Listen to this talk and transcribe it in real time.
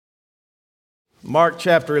Mark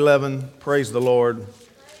chapter 11, praise the Lord.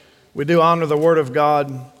 We do honor the Word of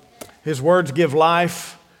God. His words give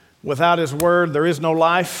life. Without His Word, there is no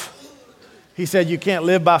life. He said you can't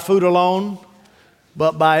live by food alone,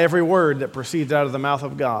 but by every word that proceeds out of the mouth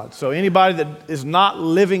of God. So anybody that is not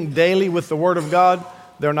living daily with the Word of God,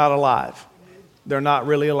 they're not alive. They're not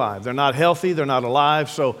really alive. They're not healthy. They're not alive.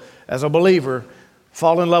 So as a believer,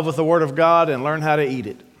 fall in love with the Word of God and learn how to eat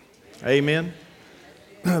it. Amen.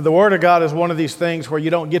 The Word of God is one of these things where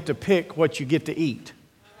you don't get to pick what you get to eat.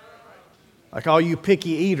 Like all you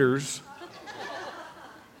picky eaters,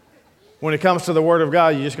 when it comes to the Word of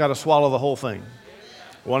God, you just got to swallow the whole thing,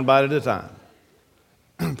 one bite at a time.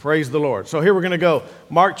 Praise the Lord. So here we're going to go.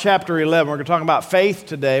 Mark chapter 11. We're going to talk about faith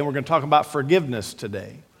today, and we're going to talk about forgiveness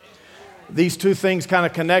today. These two things kind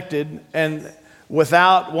of connected, and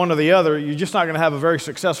without one or the other, you're just not going to have a very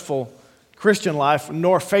successful Christian life,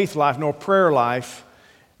 nor faith life, nor prayer life.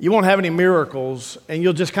 You won't have any miracles, and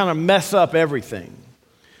you'll just kind of mess up everything.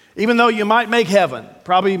 Even though you might make heaven,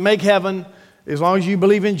 probably make heaven as long as you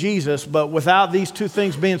believe in Jesus, but without these two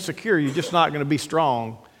things being secure, you're just not going to be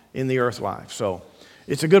strong in the earth life. So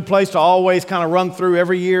it's a good place to always kind of run through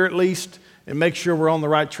every year at least and make sure we're on the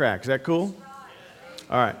right track. Is that cool?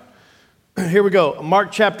 All right. Here we go.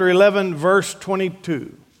 Mark chapter 11, verse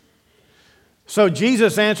 22. So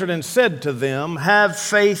Jesus answered and said to them, have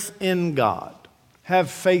faith in God.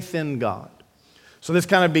 Have faith in God. So this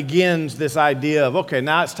kind of begins this idea of, okay,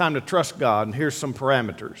 now it's time to trust God, and here's some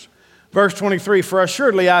parameters. Verse 23, for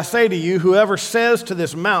assuredly I say to you, whoever says to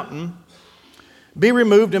this mountain, be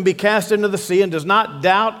removed and be cast into the sea, and does not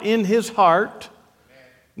doubt in his heart,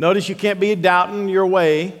 notice you can't be doubting your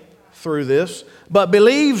way through this, but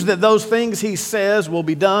believes that those things he says will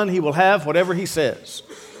be done, he will have whatever he says.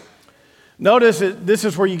 Notice this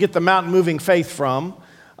is where you get the mountain moving faith from.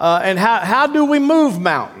 And how do we move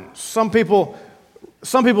mountains? Some people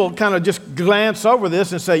kind of just glance over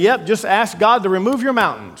this and say, yep, just ask God to remove your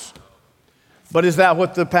mountains. But is that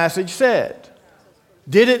what the passage said?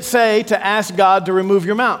 Did it say to ask God to remove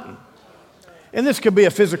your mountain? And this could be a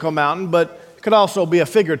physical mountain, but it could also be a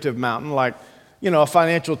figurative mountain, like, a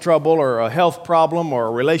financial trouble or a health problem or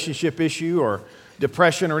a relationship issue or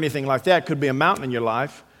depression or anything like that. It could be a mountain in your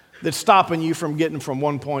life that's stopping you from getting from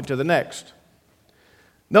one point to the next.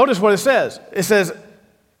 Notice what it says. It says,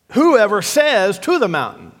 whoever says to the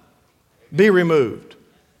mountain, be removed,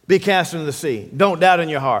 be cast into the sea. Don't doubt in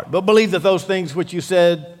your heart, but believe that those things which you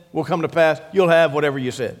said will come to pass. You'll have whatever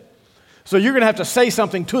you said. So you're going to have to say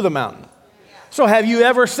something to the mountain. So have you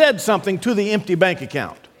ever said something to the empty bank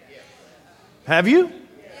account? Have you?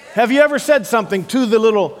 Have you ever said something to the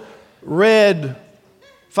little red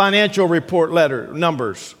financial report letter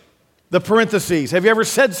numbers, the parentheses? Have you ever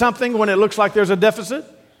said something when it looks like there's a deficit?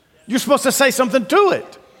 You're supposed to say something to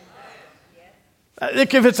it.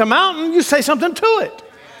 If it's a mountain, you say something to it.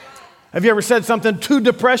 Have you ever said something to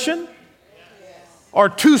depression? Or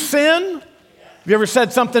to sin? Have you ever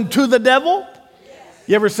said something to the devil?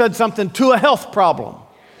 You ever said something to a health problem?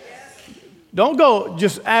 Don't go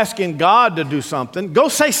just asking God to do something. Go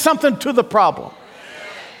say something to the problem.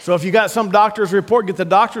 So if you got some doctor's report, get the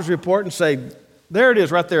doctor's report and say, there it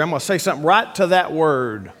is right there. I'm going to say something right to that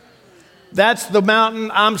word. That's the mountain.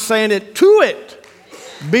 I'm saying it to it.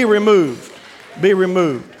 Be removed. Be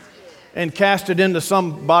removed. And cast it into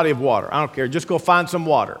some body of water. I don't care. Just go find some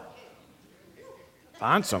water.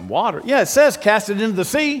 Find some water. Yeah, it says cast it into the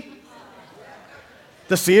sea.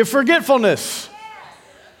 The sea of forgetfulness.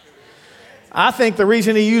 I think the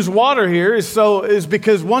reason he used water here is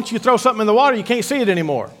because once you throw something in the water, you can't see it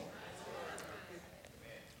anymore.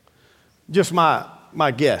 Just my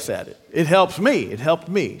guess at it. It helps me. It helped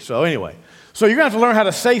me. So anyway, so you're going to have to learn how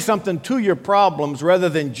to say something to your problems rather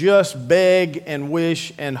than just beg and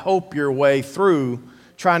wish and hope your way through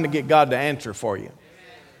trying to get God to answer for you.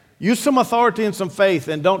 Use some authority and some faith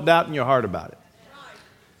and don't doubt in your heart about it.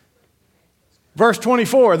 Verse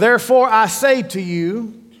 24, therefore I say to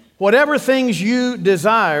you, whatever things you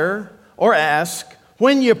desire or ask,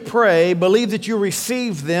 when you pray, believe that you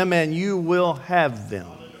receive them and you will have them.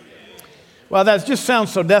 Well, that just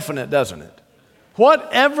sounds so definite, doesn't it?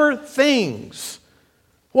 Whatever things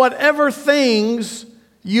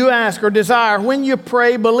you ask or desire, when you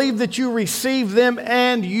pray, believe that you receive them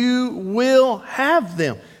and you will have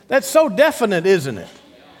them. That's so definite, isn't it?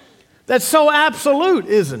 That's so absolute,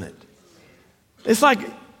 isn't it? It's like,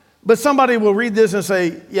 but somebody will read this and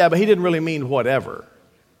say, yeah, but he didn't really mean whatever.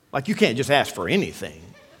 Like you can't just ask for anything.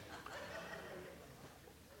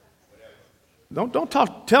 Don't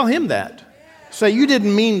tell him that. Say, you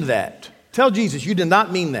didn't mean that. Tell Jesus, you did not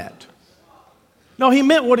mean that. No, he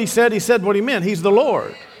meant what he said. He said what he meant. He's the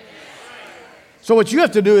Lord. So what you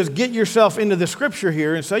have to do is get yourself into the scripture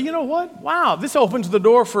here and say, you know what? Wow, this opens the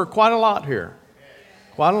door for quite a lot here.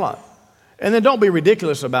 Quite a lot. And then don't be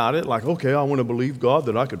ridiculous about it. Like, okay, I want to believe God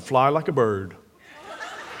that I could fly like a bird.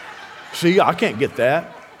 See, I can't get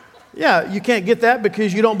that. Yeah, you can't get that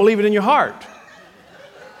because you don't believe it in your heart.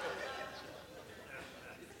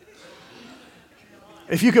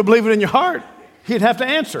 If you could believe it in your heart, he'd have to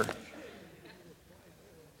answer.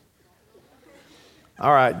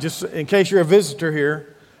 All right, just in case you're a visitor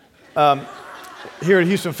here, here at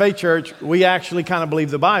Houston Faith Church, we actually kind of believe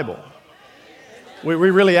the Bible. We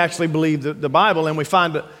really actually believe the Bible, and we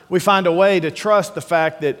find a way to trust the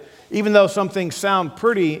fact that even though some things sound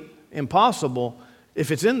pretty impossible, if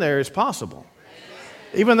it's in there, it's possible.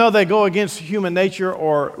 Even though they go against human nature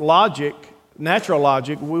or logic, natural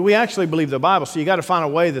logic, we actually believe the Bible. So you got to find a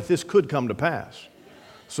way that this could come to pass.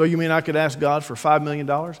 So you mean I could ask God for $5 million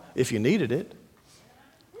if you needed it?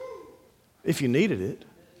 If you needed it.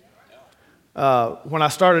 When I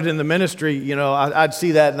started in the ministry, you know, I'd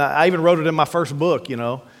see that, and I even wrote it in my first book, you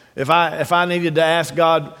know. If I needed to ask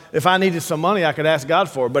God, if I needed some money, I could ask God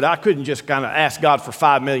for it, but I couldn't just kind of ask God for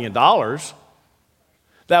 $5 million.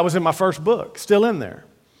 That was in my first book, still in there,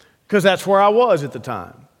 because that's where I was at the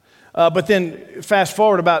time. But then fast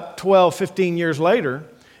forward about 12, 15 years later,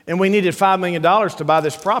 and we needed $5 million to buy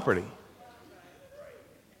this property.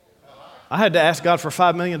 I had to ask God for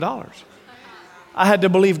 $5 million. I had to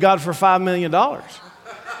believe God for $5 million.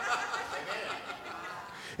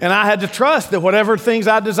 And I had to trust that whatever things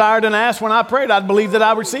I desired and asked when I prayed, I'd believe that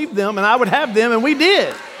I received them and I would have them, and we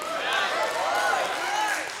did.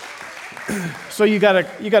 So you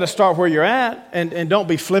gotta start where you're at, and don't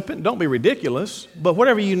be flippant, don't be ridiculous, but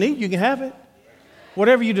whatever you need, you can have it.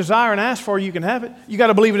 Whatever you desire and ask for, you can have it. You got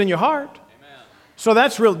to believe it in your heart. Amen. So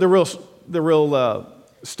that's the real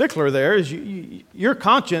stickler there is your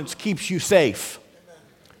conscience keeps you safe.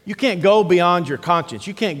 You can't go beyond your conscience.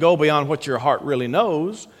 You can't go beyond what your heart really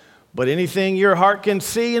knows, but anything your heart can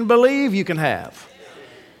see and believe, you can have.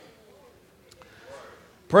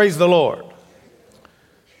 Praise the Lord.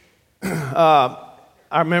 I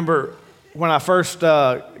remember when I first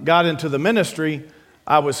got into the ministry,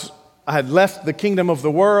 I had left the kingdom of the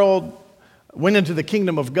world, went into the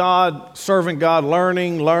kingdom of God, serving God,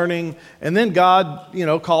 learning, and then God,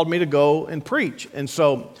 called me to go and preach. And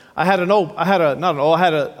so I had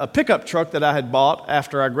a pickup truck that I had bought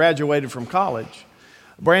after I graduated from college.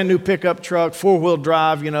 Brand new pickup truck, 4-wheel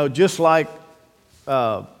drive, just like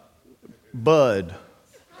Bud.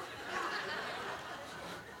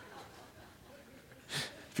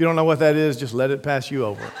 If you don't know what that is, just let it pass you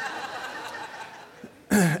over.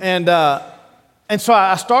 And so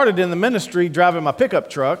I started in the ministry driving my pickup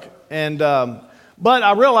truck, but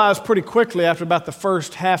I realized pretty quickly after about the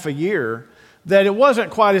first half a year that it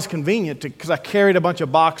wasn't quite as convenient because I carried a bunch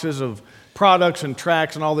of boxes of products and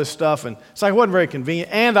tracts and all this stuff, and it's like it wasn't very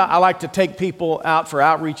convenient. And I like to take people out for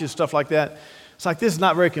outreaches, stuff like that. It's like this is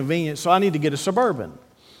not very convenient, so I need to get a Suburban.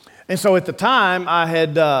 And so at the time, I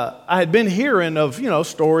had been hearing of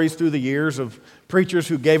stories through the years of preachers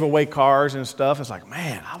who gave away cars and stuff. It's like,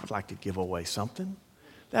 man, I would like to give away something.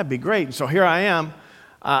 That'd be great. And so here I am.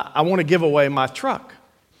 I want to give away my truck.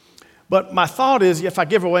 But my thought is, if I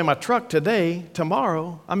give away my truck today,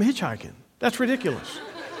 tomorrow, I'm hitchhiking. That's ridiculous.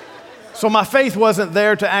 So my faith wasn't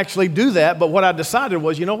there to actually do that. But what I decided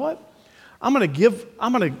was, you know what? I'm going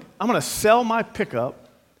to sell my pickup,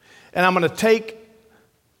 and I'm going to take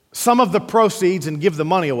some of the proceeds and give the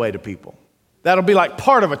money away to people. That'll be like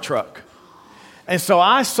part of a truck. And so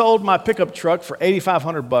I sold my pickup truck for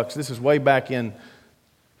 $8,500. This is way back in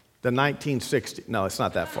the 1960s. No, it's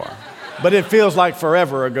not that far. But it feels like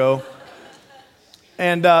forever ago.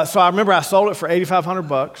 And so I remember I sold it for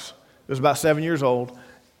 $8,500. It was about 7 years old.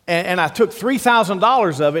 And I took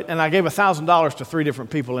 $3,000 of it, and I gave $1,000 to 3 different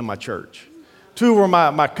people in my church. 2 were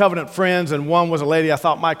my covenant friends, and 1 was a lady I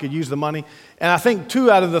thought might could use the money. And I think 2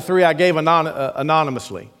 out of the 3 I gave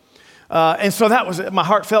anonymously. And so that was it. My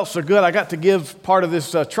heart felt so good. I got to give part of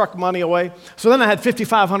this truck money away. So then I had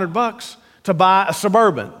 $5,500 to buy a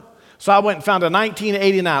Suburban. So I went and found a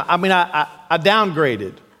 1989. I mean, I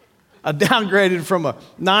downgraded. I downgraded from a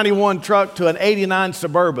 91 truck to an 89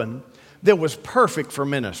 Suburban that was perfect for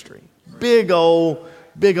ministry. Big old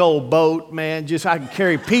boat, man. Just I could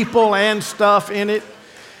carry people and stuff in it.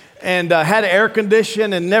 And had air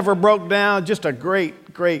conditioning and never broke down. Just a great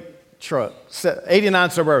truck, 89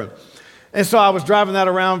 Suburban. And so I was driving that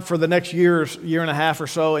around for the next year and a half or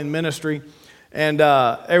so in ministry, and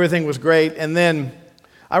everything was great. And then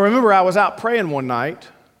I remember I was out praying one night,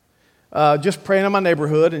 just praying in my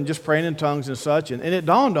neighborhood and just praying in tongues and such, and it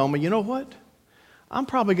dawned on me, you know what? I'm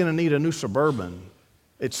probably going to need a new Suburban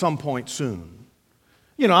at some point soon.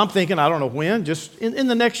 You know, I'm thinking, I don't know when, just in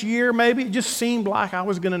the next year maybe. It just seemed like I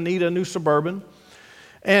was going to need a new Suburban.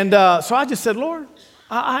 And so I just said, Lord,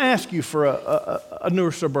 I ask you for a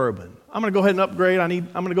newer Suburban. I'm going to go ahead and upgrade. I'm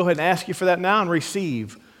going to go ahead and ask you for that now and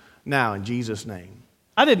receive now in Jesus' name.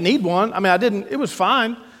 I didn't need one. I mean, it was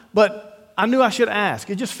fine, but I knew I should ask.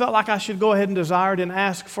 It just felt like I should go ahead and desire it and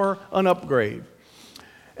ask for an upgrade.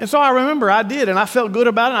 And so I remember I did, and I felt good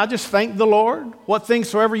about it. I just thanked the Lord. What things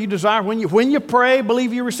soever you desire, when you pray,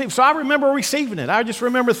 believe you receive. So I remember receiving it. I just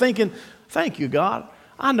remember thinking, thank you, God.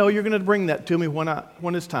 I know you're going to bring that to me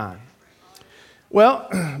when it's time. Well,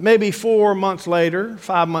 maybe 4 months later,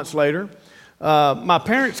 5 months later, my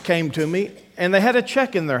parents came to me, and they had a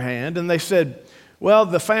check in their hand, and they said, well,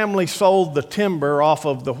 the family sold the timber off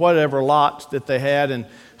of the whatever lots that they had, and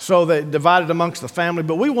so they divided amongst the family,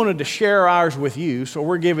 but we wanted to share ours with you, so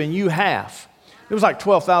we're giving you half. It was like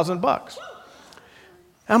 $12,000.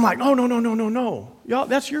 I'm like, no. Y'all,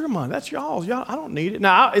 that's your money. That's y'all's. Y'all, I don't need it.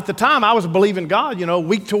 Now, at the time, I was believing God,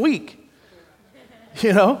 week to week.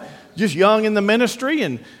 Just young in the ministry,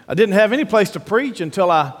 and I didn't have any place to preach until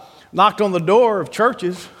I knocked on the door of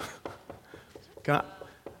churches. Can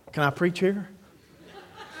I preach here?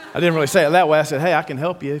 I didn't really say it that way. I said, hey, I can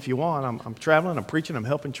help you if you want. I'm traveling, I'm preaching, I'm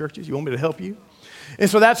helping churches. You want me to help you? And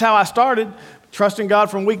so that's how I started, trusting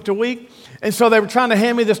God from week to week. And so they were trying to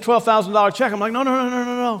hand me this $12,000 check. I'm like,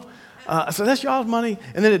 no. So that's y'all's money.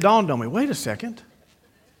 And then it dawned on me, wait a second.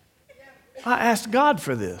 I asked God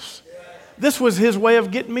for this. This was his way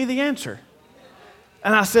of getting me the answer.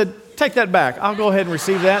 And I said, take that back. I'll go ahead and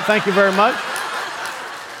receive that. Thank you very much.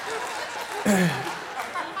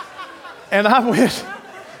 And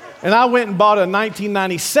I went and bought a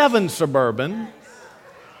 1997 Suburban.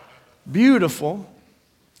 Beautiful.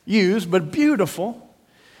 Used, but beautiful.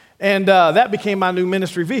 And that became my new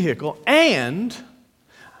ministry vehicle. And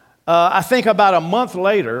I think about a month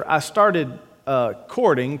later, I started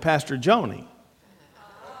courting Pastor Joni.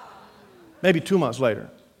 Maybe 2 months later.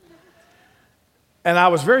 And I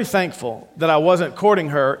was very thankful that I wasn't courting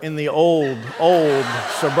her in the old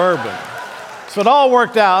Suburban. So it all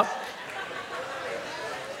worked out.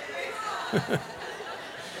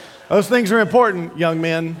 Those things are important, young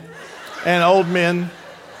men and old men.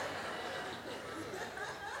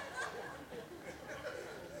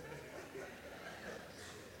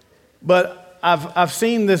 But I've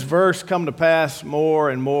seen this verse come to pass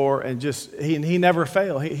more and more, and just he never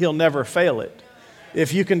fail. He'll never fail it.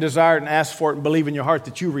 If you can desire it and ask for it and believe in your heart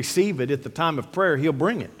that you receive it at the time of prayer, he'll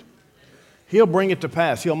bring it. He'll bring it to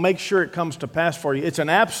pass. He'll make sure it comes to pass for you. It's an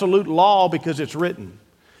absolute law because it's written.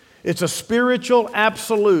 It's a spiritual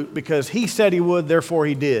absolute because he said he would, therefore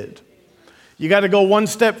he did. You got to go one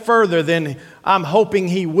step further than I'm hoping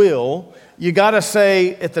he will. You got to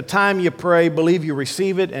say at the time you pray, believe you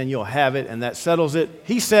receive it and you'll have it, and that settles it.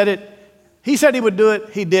 He said it. He said he would do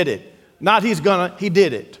it. He did it. Not he's gonna. He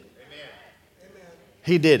did it. Amen.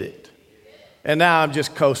 He did it. And now I'm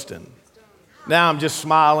just coasting. Now I'm just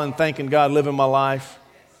smiling, thanking God, living my life.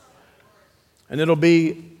 And it'll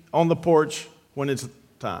be on the porch when it's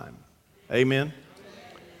time. Amen.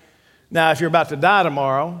 Now, if you're about to die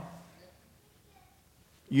tomorrow,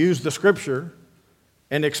 use the scripture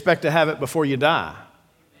and expect to have it before you die.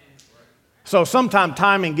 So sometimes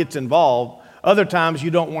timing gets involved. Other times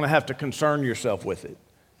you don't want to have to concern yourself with it.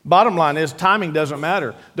 Bottom line is timing doesn't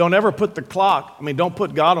matter. Don't ever put the clock, don't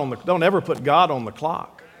ever put God on the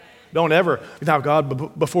clock. Don't ever, now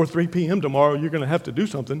God, before 3 p.m. tomorrow, you're going to have to do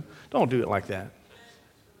something. Don't do it like that.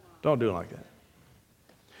 Don't do it like that.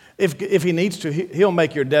 If he needs to, he'll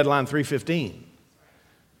make your deadline 3:15.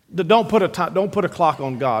 Don't put a clock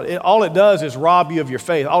on God. All it does is rob you of your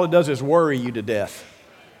faith. All it does is worry you to death.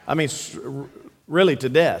 Really to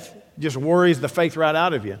death. Just worries the faith right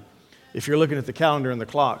out of you if you're looking at the calendar and the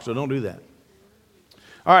clock. So don't do that.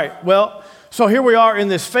 All right. Well, so here we are in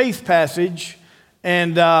this faith passage,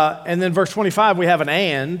 and then verse 25 we have an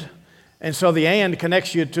and so the and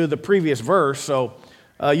connects you to the previous verse. So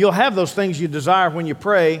you'll have those things you desire when you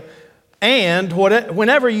pray. And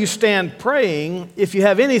whenever you stand praying, if you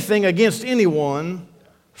have anything against anyone,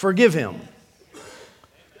 forgive him,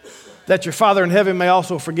 that your Father in heaven may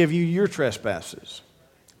also forgive you your trespasses.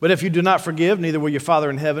 But if you do not forgive, neither will your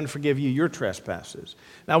Father in heaven forgive you your trespasses.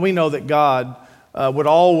 Now we know that God would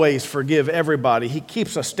always forgive everybody. He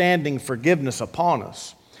keeps a standing forgiveness upon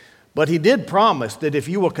us. But he did promise that if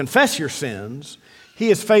you will confess your sins,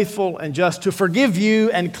 he is faithful and just to forgive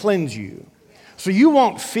you and cleanse you. So you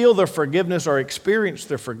won't feel the forgiveness or experience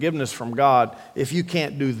the forgiveness from God if you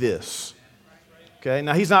can't do this. Okay?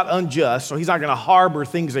 Now, he's not unjust, so he's not going to harbor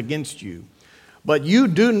things against you. But you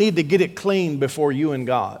do need to get it clean before you and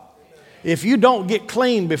God. If you don't get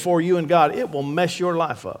clean before you and God, it will mess your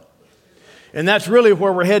life up. And that's really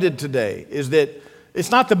where we're headed today, is that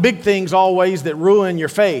it's not the big things always that ruin your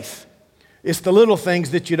faith. It's the little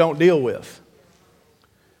things that you don't deal with.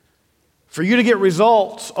 For you to get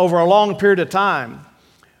results over a long period of time,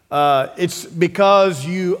 it's because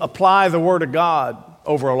you apply the Word of God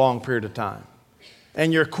over a long period of time.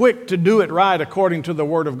 And you're quick to do it right according to the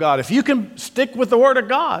Word of God. If you can stick with the Word of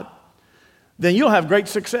God, then you'll have great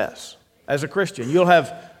success as a Christian. You'll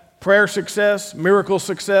have prayer success, miracle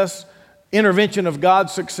success, intervention of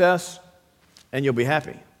God's success, and you'll be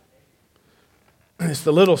happy. It's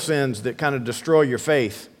the little sins that kind of destroy your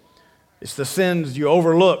faith. It's the sins you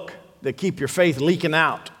overlook that keep your faith leaking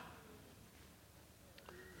out.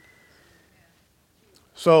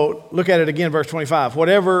 So look at it again, verse 25.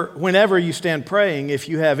 Whenever you stand praying, if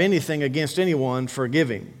you have anything against anyone, forgive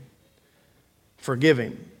him,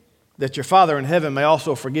 that your Father in heaven may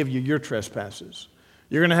also forgive you your trespasses.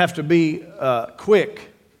 You're going to have to be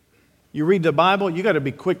quick. You read the Bible, you got to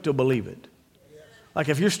be quick to believe it. Like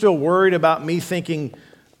if you're still worried about me thinking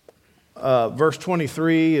verse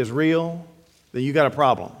 23 is real, then you got a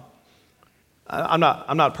problem. I'm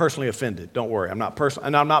not personally offended. Don't worry.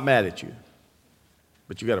 And I'm not mad at you.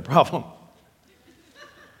 But you got a problem.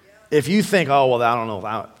 If you think, oh, well, I don't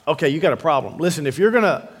know. Okay, you got a problem. Listen, if you're going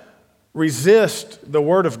to resist the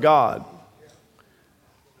Word of God,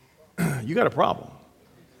 you got a problem.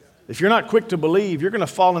 If you're not quick to believe, you're going to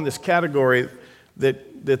fall in this category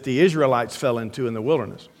that the Israelites fell into in the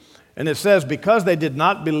wilderness. And it says, because they did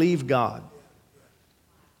not believe God,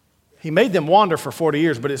 He made them wander for 40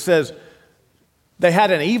 years, but it says they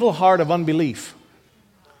had an evil heart of unbelief.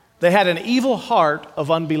 They had an evil heart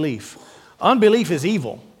of unbelief. Unbelief is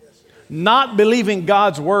evil. Not believing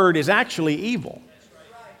God's word is actually evil.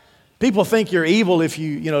 People think you're evil if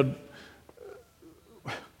well,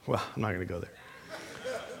 I'm not going to go there.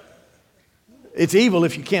 It's evil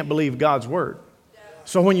if you can't believe God's word.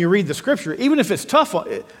 So when you read the scripture, even if it's tough,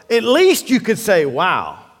 at least you could say,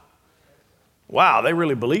 wow, they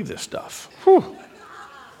really believe this stuff. Whew.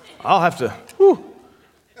 I'll have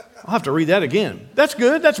to read that again. That's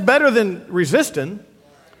good. That's better than resisting.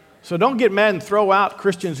 So don't get mad and throw out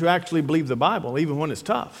Christians who actually believe the Bible, even when it's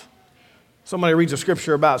tough. Somebody reads a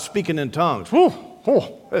scripture about speaking in tongues.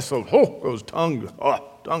 Those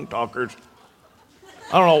tongue talkers.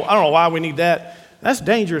 I don't know why we need that. That's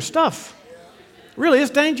dangerous stuff. Really,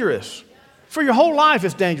 it's dangerous. For your whole life,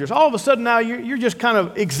 it's dangerous. All of a sudden now, you're just kind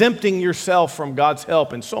of exempting yourself from God's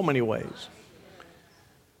help in so many ways.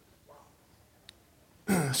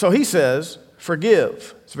 So he says,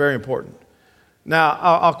 forgive. It's very important. Now,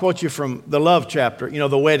 I'll quote you from the love chapter,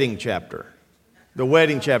 the wedding chapter. The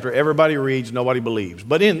wedding chapter, everybody reads, nobody believes.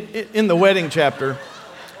 But in the wedding chapter,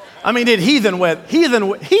 did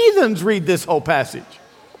heathens read this whole passage?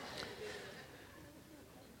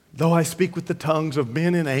 Though I speak with the tongues of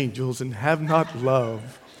men and angels and have not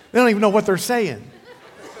love. They don't even know what they're saying.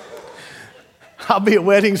 I'll be at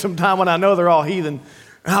weddings sometime when I know they're all heathen.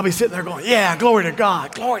 And I'll be sitting there going, yeah, glory to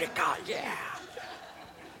God, yeah.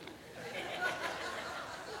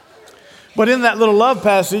 But in that little love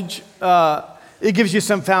passage, it gives you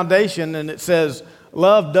some foundation, and it says,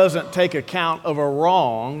 love doesn't take account of a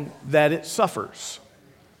wrong that it suffers.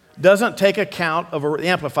 Doesn't take account of the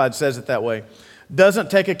Amplified says it that way.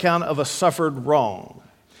 Doesn't take account of a suffered wrong.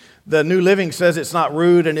 The New Living says it's not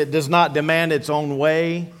rude and it does not demand its own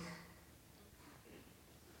way.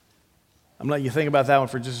 I'm letting you think about that one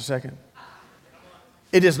for just a second.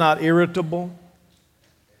 It is not irritable.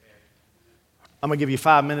 I'm going to give you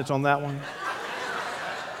 5 minutes on that one.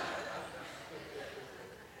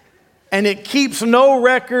 And it keeps no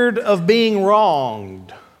record of being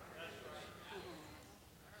wronged.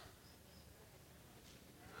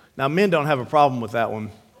 Now, men don't have a problem with that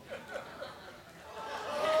one.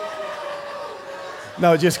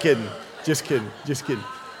 No, just kidding.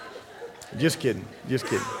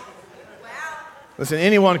 Listen,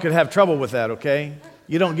 anyone could have trouble with that, okay?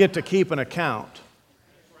 You don't get to keep an account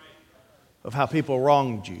of how people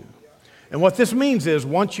wronged you. And what this means is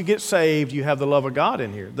once you get saved, you have the love of God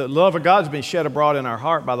in here. The love of God's been shed abroad in our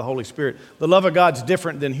heart by the Holy Spirit. The love of God's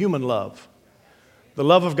different than human love. The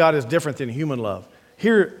love of God is different than human love.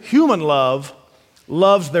 Here, human love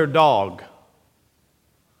loves their dog.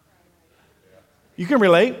 You can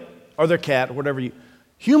relate, or their cat, or whatever you.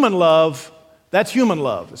 Human love, that's human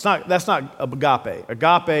love. That's not agape.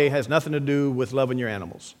 Agape has nothing to do with loving your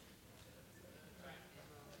animals.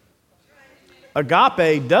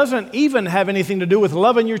 Agape doesn't even have anything to do with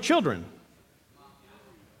loving your children.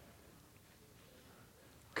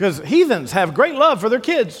 Because heathens have great love for their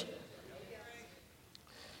kids.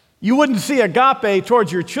 You wouldn't see agape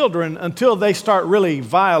towards your children until they start really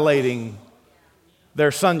violating their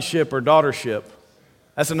sonship or daughtership.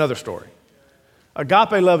 That's another story.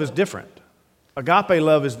 Agape love is different. Agape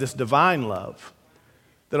love is this divine love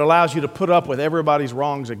that allows you to put up with everybody's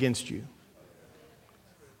wrongs against you.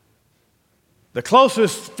 The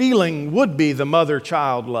closest feeling would be the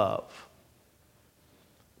mother-child love.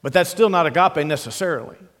 But that's still not agape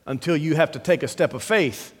necessarily until you have to take a step of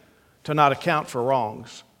faith to not account for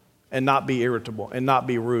wrongs and not be irritable and not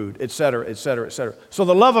be rude, et cetera, et cetera, et cetera. So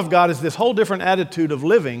the love of God is this whole different attitude of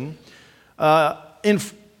living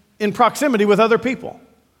in proximity with other people.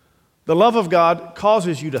 The love of God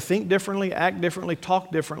causes you to think differently, act differently,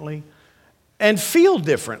 talk differently, and feel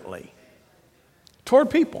differently toward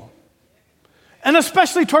people. And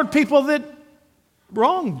especially toward people that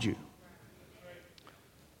wronged you.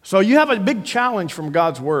 So you have a big challenge from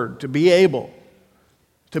God's word to be able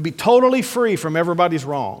to be totally free from everybody's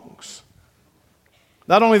wrongs.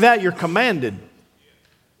 Not only that, you're commanded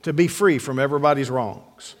to be free from everybody's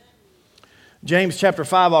wrongs. James chapter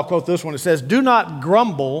 5, I'll quote this one. It says, do not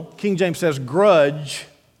grumble, King James says grudge,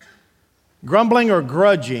 grumbling or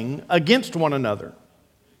grudging against one another,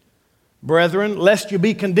 brethren, lest you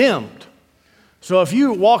be condemned. So if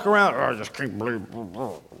you walk around, I just can't believe,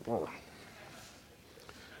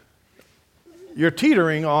 you're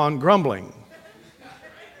teetering on grumbling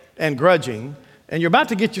and grudging, and you're about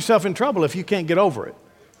to get yourself in trouble if you can't get over it.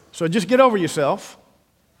 So just get over yourself.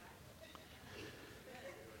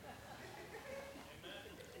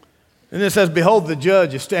 And it says, behold, the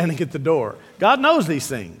judge is standing at the door. God knows these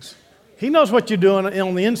things. He knows what you're doing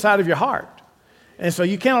on the inside of your heart. And so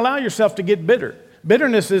you can't allow yourself to get bitter.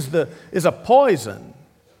 Bitterness is a poison.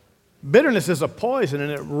 Bitterness is a poison, and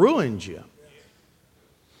it ruins you.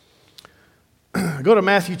 Go to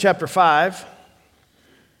Matthew chapter 5.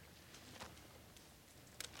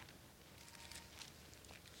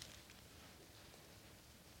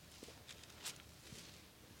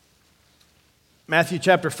 Matthew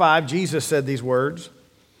chapter 5, Jesus said these words.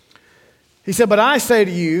 He said, but I say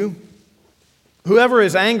to you, whoever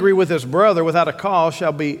is angry with his brother without a cause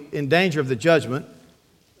shall be in danger of the judgment.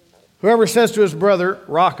 Whoever says to his brother,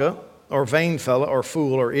 Raka, or vain fellow, or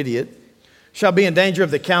fool, or idiot, shall be in danger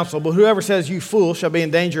of the council. But whoever says, you fool, shall be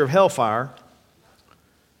in danger of hellfire.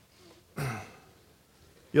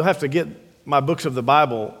 You'll have to get my books of the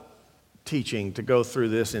Bible teaching to go through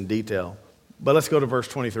this in detail. But let's go to verse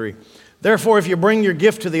 23. Therefore, if you bring your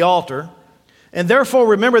gift to the altar, and therefore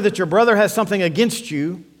remember that your brother has something against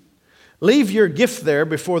you, leave your gift there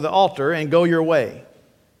before the altar and go your way.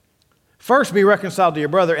 First be reconciled to your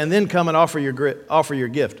brother, and then come and offer your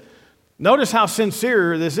gift. Notice how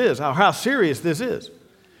sincere this is, how serious this is.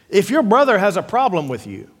 If your brother has a problem with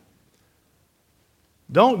you,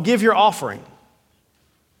 don't give your offering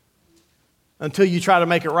until you try to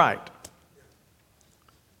make it right.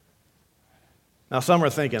 Now, some are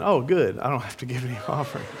thinking, oh, good, I don't have to give any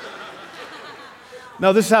offering.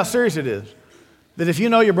 No, this is how serious it is. That if you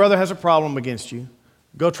know your brother has a problem against you,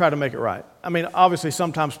 go try to make it right. I mean, obviously,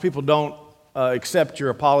 sometimes people don't accept your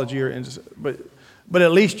apology, but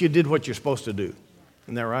at least you did what you're supposed to do.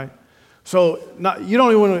 Isn't that right? So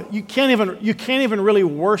you can't even really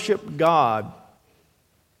worship God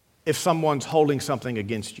if someone's holding something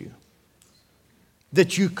against you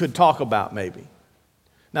that you could talk about maybe.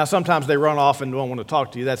 Now, sometimes they run off and don't want to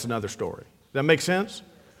talk to you. That's another story. Does that make sense?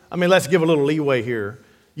 I mean, let's give a little leeway here.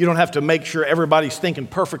 You don't have to make sure everybody's thinking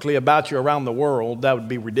perfectly about you around the world. That would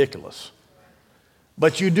be ridiculous.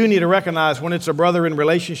 But you do need to recognize when it's a brother in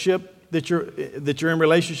relationship that you're in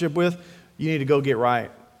relationship with, you need to go get right.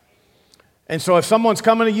 And so if someone's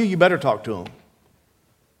coming to you, you better talk to them.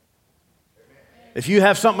 If you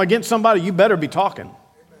have something against somebody, you better be talking.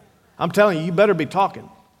 I'm telling you, you better be talking.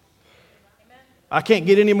 I can't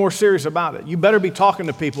get any more serious about it. You better be talking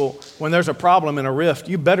to people when there's a problem and a rift.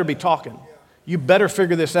 You better be talking. You better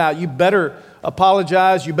figure this out. You better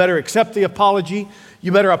apologize. You better accept the apology.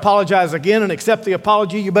 You better apologize again and accept the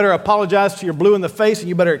apology. You better apologize to your blue in the face, and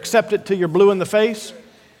you better accept it to your blue in the face.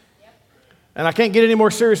 And I can't get any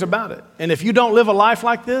more serious about it. And if you don't live a life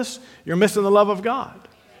like this, you're missing the love of God.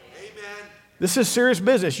 Amen. This is serious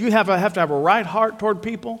business. You have to have a right heart toward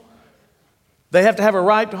people. They have to have a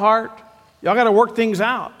right heart. Y'all got to work things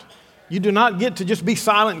out. You do not get to just be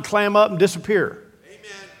silent and clam up and disappear.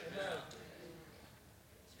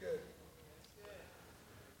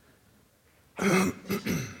 Amen.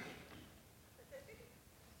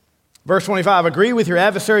 Verse 25, agree with your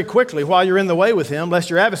adversary quickly while you're in the way with him, lest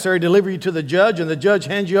your adversary deliver you to the judge and the judge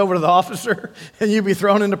hand you over to the officer and you be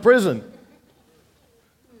thrown into prison.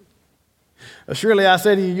 Surely I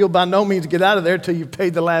say to you, you'll by no means get out of there till you've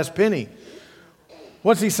paid the last penny.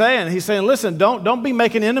 What's he saying? He's saying, listen, don't be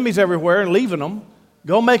making enemies everywhere and leaving them.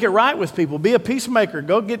 Go make it right with people. Be a peacemaker.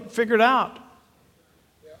 Go get figured out.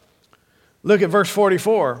 Look at verse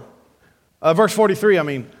 44. Verse 43,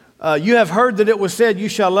 you have heard that it was said, you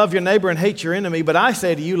shall love your neighbor and hate your enemy. But I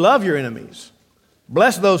say to you, love your enemies.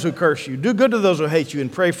 Bless those who curse you. Do good to those who hate you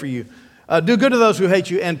and pray for you. Do good to those who hate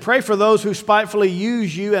you and pray for those who spitefully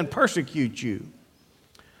use you and persecute you,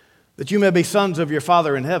 that you may be sons of your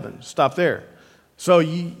Father in heaven. Stop there. So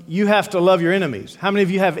you have to love your enemies. How many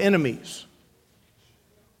of you have enemies?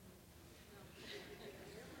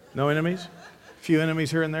 No enemies? A few enemies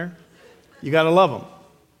here and there? You got to love them,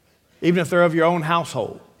 even if they're of your own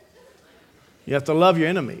household. You have to love your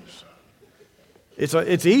enemies.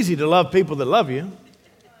 It's easy to love people that love you,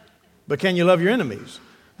 but can you love your enemies?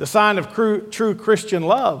 The sign of true Christian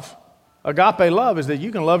love, agape love, is that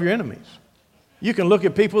you can love your enemies. You can look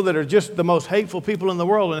at people that are just the most hateful people in the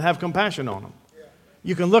world and have compassion on them.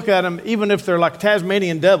 You can look at them even if they're like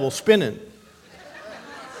Tasmanian devils spinning.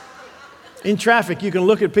 In traffic, you can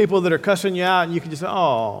look at people that are cussing you out and you can just say,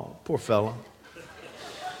 oh, poor fella.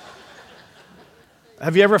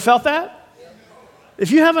 Have you ever felt that? If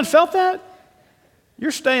you haven't felt that, you're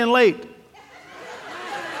staying late.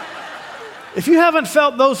 If you haven't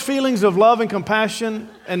felt those feelings of love and compassion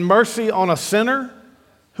and mercy on a sinner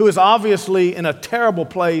who is obviously in a terrible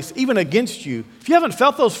place, even against you, if you haven't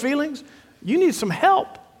felt those feelings, you need some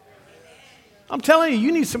help. I'm telling you,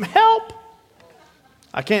 you need some help.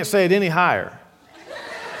 I can't say it any higher.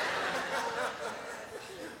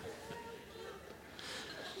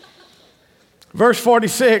 Verse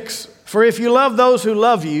 46, for if you love those who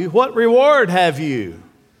love you, what reward have you?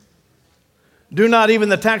 Do not even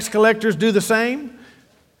the tax collectors do the same?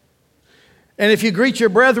 And if you greet your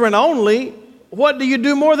brethren only, what do you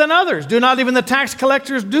do more than others? Do not even the tax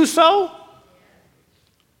collectors do so?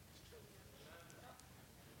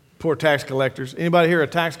 Poor tax collectors. Anybody here a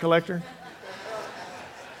tax collector?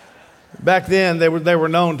 Back then, they were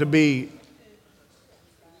known to be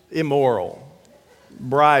immoral,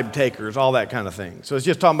 bribe takers, all that kind of thing. So it's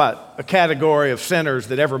just talking about a category of sinners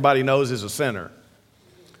that everybody knows is a sinner.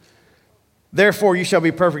 Therefore, you shall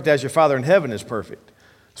be perfect as your Father in heaven is perfect.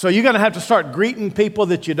 So you're going to have to start greeting people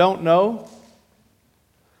that you don't know.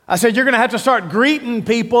 I said you're going to have to start greeting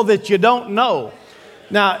people that you don't know.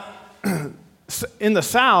 Now, in the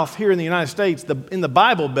South, here in the United States, in the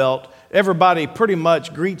Bible Belt, everybody pretty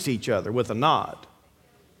much greets each other with a nod.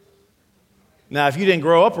 Now, if you didn't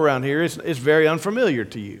grow up around here, it's very unfamiliar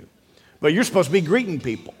to you. But you're supposed to be greeting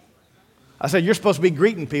people. I said you're supposed to be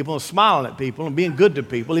greeting people and smiling at people and being good to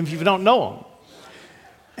people, even if you don't know them.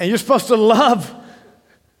 And you're supposed to love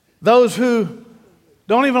those who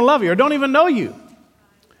don't even love you or don't even know you.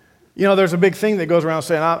 You know, there's a big thing that goes around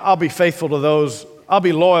saying, I'll be faithful to those, I'll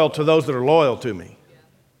be loyal to those that are loyal to me.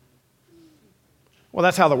 Well,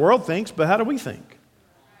 that's how the world thinks, but how do we think?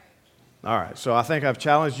 All right, so I think I've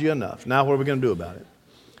challenged you enough. Now what are we going to do about it?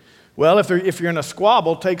 Well, if you're in a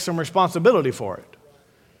squabble, take some responsibility for it.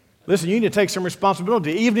 Listen, you need to take some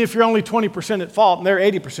responsibility. Even if you're only 20% at fault and they're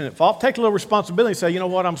 80% at fault, take a little responsibility and say, you know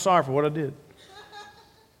what, I'm sorry for what I did.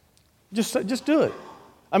 Just do it.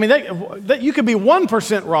 I mean, you could be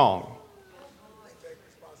 1% wrong.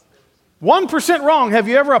 1% wrong. Have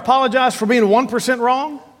you ever apologized for being 1%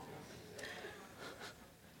 wrong?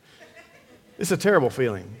 It's a terrible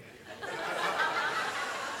feeling.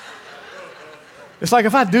 It's like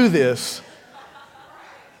if I do this,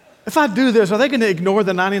 are they going to ignore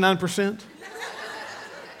the 99%?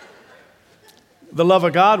 The love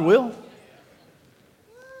of God will.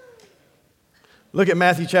 Look at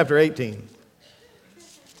Matthew chapter 18.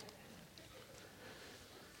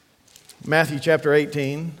 Matthew chapter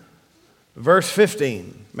 18, verse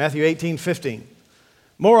 15. Matthew 18, 15.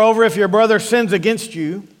 Moreover, if your brother sins against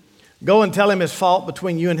you, go and tell him his fault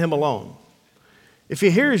between you and him alone. If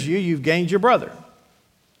he hears you, you've gained your brother.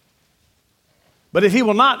 But if he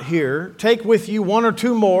will not hear, take with you one or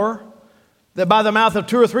two more, that by the mouth of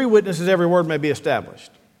two or three witnesses every word may be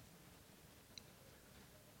established.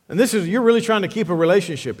 And you're really trying to keep a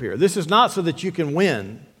relationship here. This is not so that you can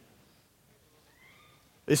win.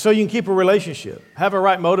 It's so you can keep a relationship. Have a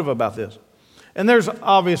right motive about this. And there's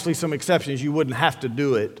obviously some exceptions. You wouldn't have to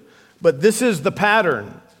do it. But this is the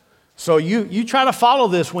pattern. So you try to follow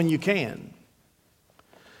this when you can.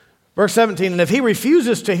 Verse 17, and if he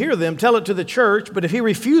refuses to hear them, tell it to the church. But if he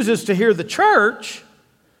refuses to hear the church,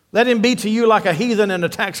 let him be to you like a heathen and a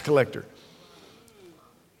tax collector.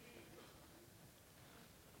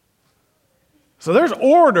 So there's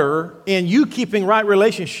order in you keeping right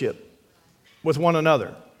relationship with one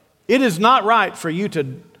another. It is not right for you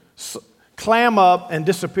to clam up and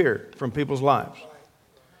disappear from people's lives.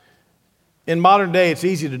 In modern day, it's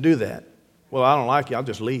easy to do that. Well, I don't like you, I'll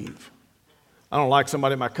just leave. I don't like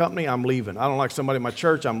somebody at my company, I'm leaving. I don't like somebody at my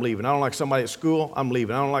church, I'm leaving. I don't like somebody at school, I'm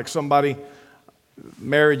leaving. I don't like somebody,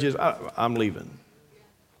 marriages, I'm leaving.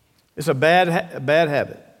 It's a bad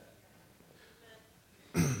habit.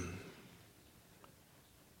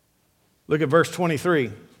 Look at verse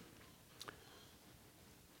 23.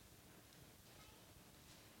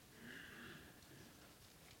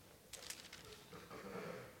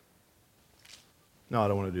 No, I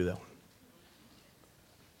don't want to do that one.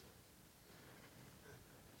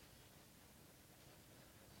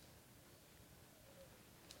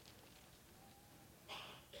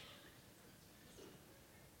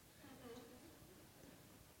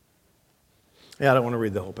 Yeah, I don't want to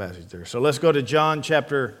read the whole passage there. So let's go to go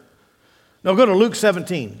to Luke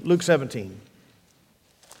 17. Luke 17.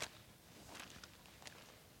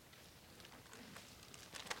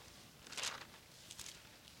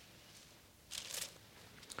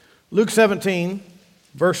 Luke 17,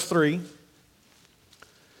 verse 3.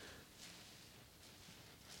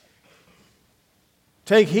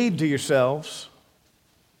 Take heed to yourselves.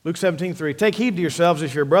 Luke 17, 3. Take heed to yourselves.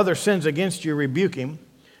 If your brother sins against you, rebuke him.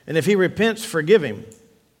 And if he repents, forgive him.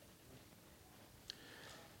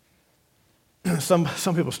 Some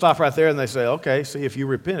people stop right there and they say, okay, see, if you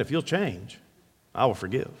repent, if you'll change, I will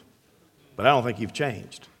forgive. But I don't think you've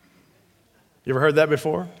changed. You ever heard that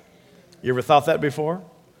before? You ever thought that before?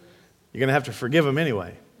 You're going to have to forgive him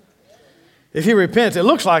anyway. If he repents, it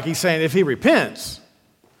looks like he's saying if he repents,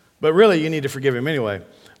 but really you need to forgive him anyway.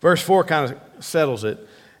 Verse 4 kind of settles it.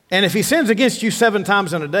 And if he sins against you 7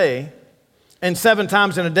 times in a day, and 7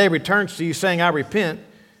 times in a day returns to you saying, I repent,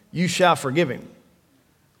 you shall forgive him.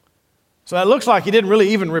 So that looks like he didn't really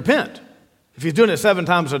even repent if he's doing it 7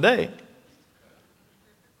 times a day.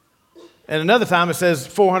 And another time it says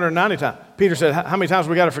 490 times. Peter said, how many times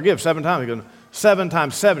we got to forgive? 7 times. He goes, 7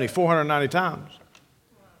 times 70, 490 times.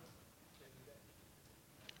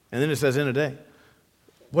 And then it says in a day.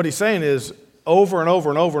 What he's saying is over and over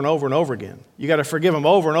and over and over and over again. You got to forgive them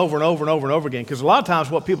over and over and over and over and over again. Because a lot of times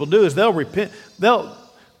what people do is they'll repent, they'll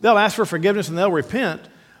ask for forgiveness and they'll repent,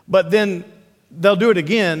 but then they'll do it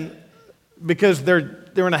again because they're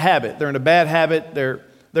in a habit. They're in a bad habit.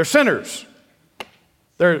 They're sinners.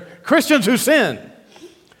 They're Christians who sin.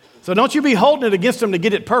 So don't you be holding it against them to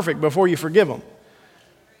get it perfect before you forgive them.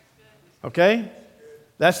 Okay?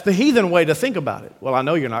 That's the heathen way to think about it. Well, I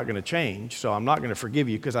know you're not going to change, so I'm not going to forgive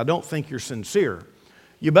you because I don't think you're sincere.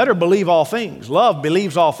 You better believe all things. Love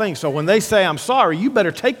believes all things. So when they say, I'm sorry, you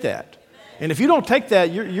better take that. And if you don't take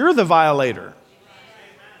that, you're the violator.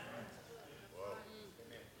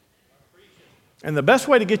 And the best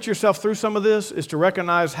way to get yourself through some of this is to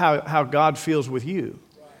recognize how God feels with you.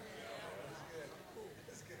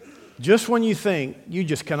 Just when you think you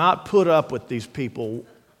just cannot put up with these people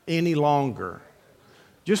any longer,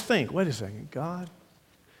 just think, wait a second, God,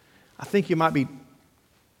 I think you might be,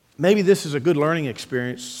 maybe this is a good learning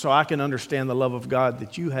experience so I can understand the love of God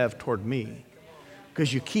that you have toward me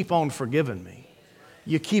because you keep on forgiving me.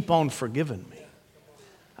 You keep on forgiving me.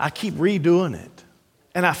 I keep redoing it,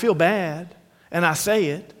 and I feel bad, and I say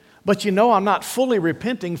it, but you know I'm not fully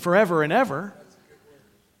repenting forever and ever.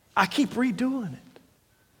 I keep redoing it.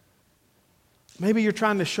 Maybe you're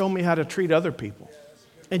trying to show me how to treat other people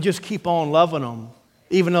and just keep on loving them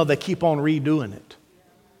even though they keep on redoing it.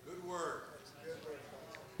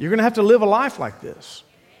 You're going to have to live a life like this.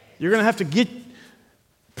 You're going to have to get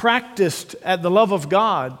practiced at the love of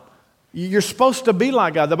God. You're supposed to be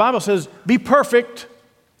like God. The Bible says, be perfect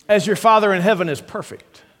as your Father in heaven is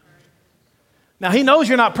perfect. Now, He knows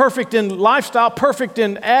you're not perfect in lifestyle, perfect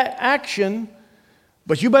in action,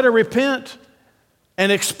 but you better repent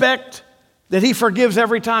and expect that He forgives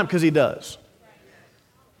every time, because He does.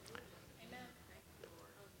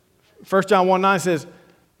 1 John 1:9 says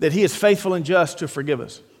that He is faithful and just to forgive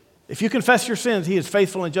us. If you confess your sins, He is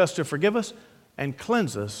faithful and just to forgive us and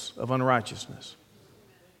cleanse us of unrighteousness.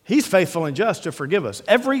 He's faithful and just to forgive us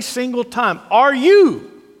every single time. Are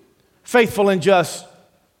you faithful and just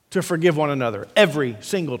to forgive one another every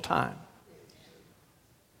single time?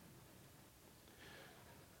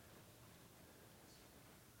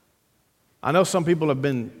 I know some people have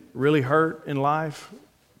been really hurt in life,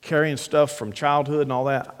 carrying stuff from childhood and all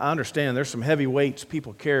that. I understand there's some heavy weights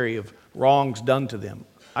people carry of wrongs done to them.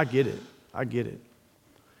 I get it. I get it.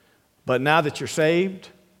 But now that you're saved,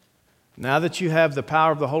 now that you have the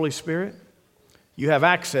power of the Holy Spirit, you have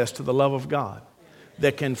access to the love of God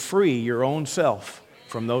that can free your own self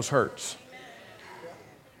from those hurts.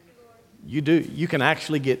 You do. You can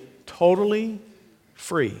actually get totally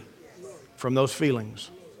free from those feelings.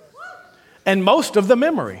 And most of the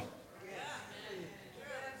memory.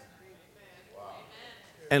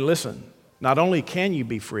 And listen, not only can you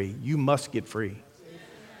be free, you must get free.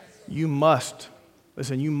 You must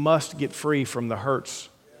get free from the hurts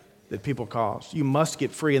that people cause. You must get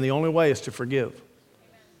free, and the only way is to forgive.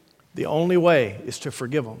 The only way is to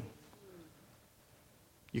forgive them.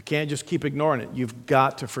 You can't just keep ignoring it. You've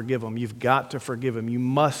got to forgive them. You've got to forgive them. You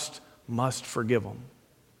must forgive them.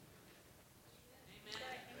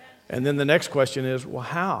 And then the next question is, well,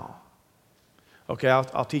 how? Okay,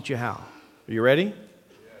 I'll teach you how. Are you ready?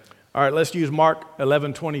 All right, let's use Mark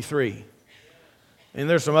 11:23. And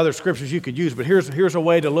there's some other scriptures you could use, but here's a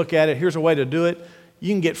way to look at it. Here's a way to do it.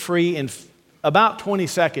 You can get free in about 20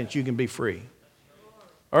 seconds. You can be free.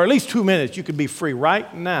 Or at least 2 minutes, you could be free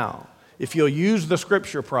right now if you'll use the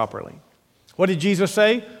scripture properly. What did Jesus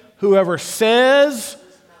say? Whoever says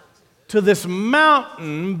to this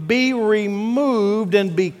mountain, be removed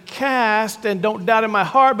and be cast, and don't doubt in my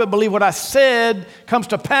heart, but believe what I said comes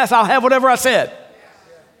to pass, I'll have whatever I said.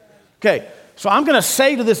 Okay, so I'm going to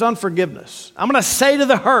say to this unforgiveness, I'm going to say to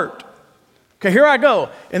the hurt, okay, here I go.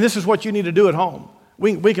 And this is what you need to do at home.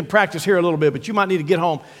 We can practice here a little bit, but you might need to get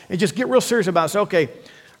home and just get real serious about it. Say, okay,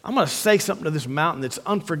 I'm going to say something to this mountain, this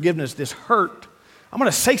unforgiveness, this hurt. I'm going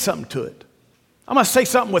to say something to it. I'm going to say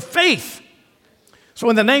something with faith. So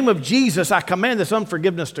in the name of Jesus, I command this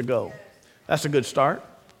unforgiveness to go. That's a good start.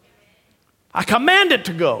 I command it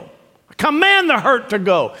to go. I command the hurt to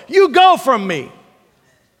go. You go from me.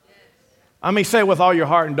 I mean, say it with all your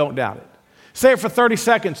heart and don't doubt it. Say it for 30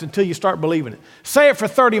 seconds until you start believing it. Say it for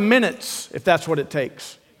 30 minutes if that's what it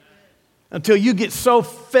takes. Until you get so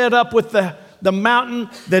fed up with the mountain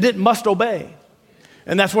that it must obey.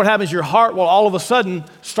 And that's what happens. Your heart will all of a sudden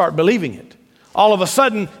start believing it. All of a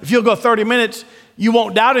sudden, if you'll go 30 minutes, you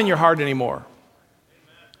won't doubt in your heart anymore.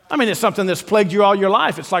 I mean, it's something that's plagued you all your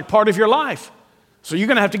life. It's like part of your life. So you're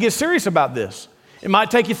going to have to get serious about this. It might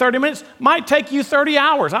take you 30 minutes, might take you 30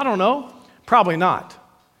 hours. I don't know. Probably not.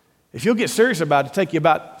 If you'll get serious about it, it'll take you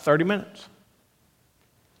about 30 minutes.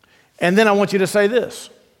 And then I want you to say this.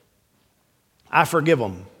 I forgive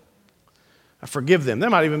them. I forgive them. They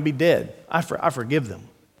might even be dead. I forgive them.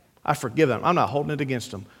 I forgive them. I'm not holding it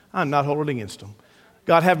against them. I'm not holding it against them.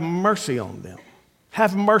 God, have mercy on them.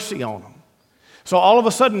 Have mercy on them. So all of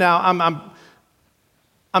a sudden now,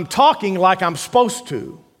 I'm talking like I'm supposed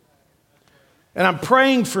to. And I'm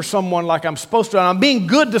praying for someone like I'm supposed to. And I'm being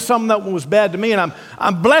good to someone that was bad to me. And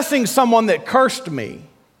I'm blessing someone that cursed me.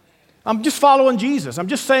 I'm just following Jesus. I'm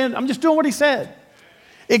just doing what he said.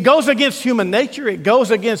 It goes against human nature. It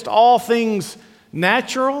goes against all things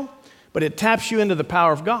natural. But it taps you into the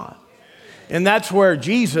power of God. And that's where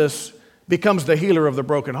Jesus becomes the healer of the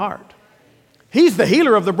broken heart. He's the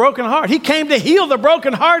healer of the broken heart. He came to heal the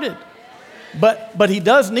brokenhearted. But he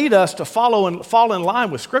does need us to fall in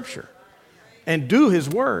line with Scripture and do his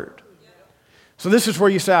word. So this is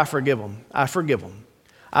where you say, I forgive them. I forgive them.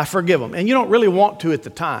 I forgive them. And you don't really want to at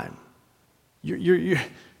the time.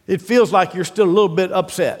 It feels like you're still a little bit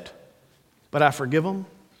upset. But I forgive them.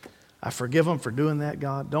 I forgive them for doing that,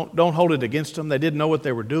 God. Don't hold it against them. They didn't know what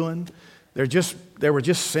they were doing. They were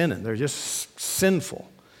just sinning. They're just sinful.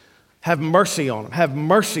 Have mercy on them. Have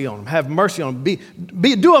mercy on them. Have mercy on them.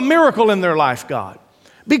 Do a miracle in their life, God.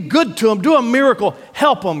 Be good to them. Do a miracle.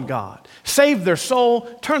 Help them, God. Save their soul.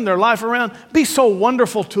 Turn their life around. Be so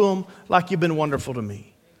wonderful to them like you've been wonderful to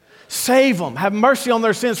me. Save them. Have mercy on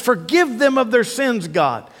their sins. Forgive them of their sins,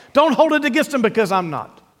 God. Don't hold it against them because I'm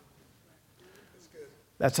not.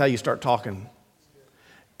 That's how you start talking.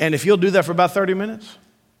 And if you'll do that for about 30 minutes,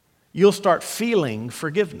 you'll start feeling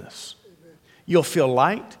forgiveness. You'll feel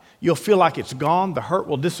light. You'll feel like it's gone. The hurt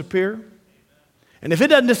will disappear. And if it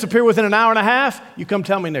doesn't disappear within an hour and a half, you come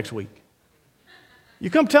tell me next week. You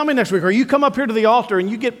come tell me next week, or you come up here to the altar and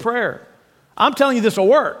you get prayer. I'm telling you this will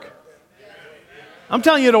work. I'm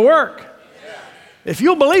telling you it'll work. If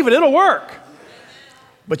you'll believe it, it'll work.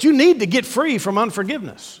 But you need to get free from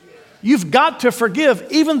unforgiveness. You've got to forgive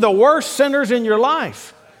even the worst sinners in your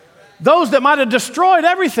life. Those that might have destroyed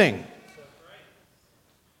everything.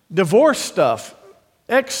 Divorce stuff,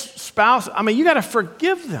 ex-spouse, I mean, you got to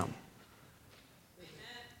forgive them.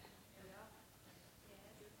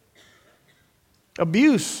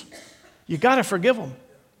 Abuse, you got to forgive them.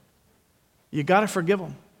 You got to forgive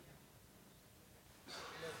them.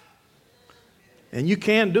 And you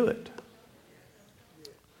can do it.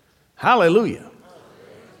 Hallelujah.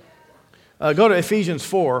 Go to Ephesians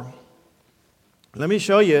 4. Let me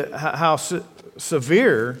show you how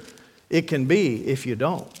severe it can be if you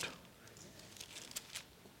don't.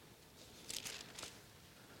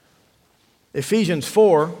 Ephesians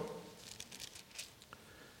 4,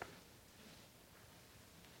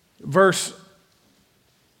 verse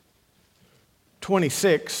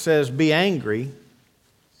 26 says, be angry,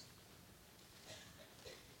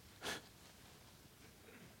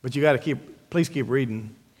 but you got to please keep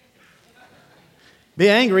reading. Be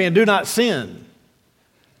angry and do not sin.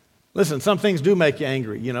 Listen, some things do make you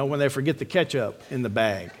angry, when they forget the ketchup in the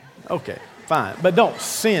bag. Okay, fine, but don't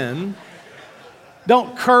sin.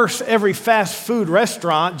 Don't curse every fast food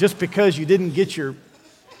restaurant just because you didn't get your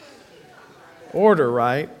order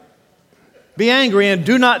right. Be angry and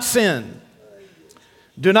do not sin.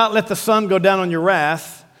 Do not let the sun go down on your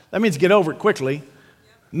wrath. That means get over it quickly.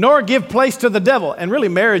 Nor give place to the devil. And really,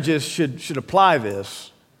 marriages should apply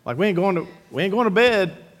this. Like we ain't going to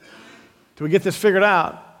bed till we get this figured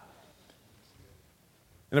out.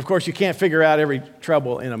 And of course, you can't figure out every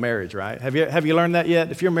trouble in a marriage, right? Have you learned that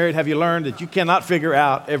yet? If you're married, have you learned that you cannot figure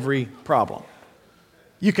out every problem?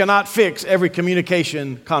 You cannot fix every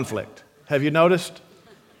communication conflict. Have you noticed?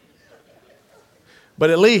 But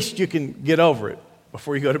at least you can get over it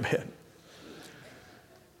before you go to bed.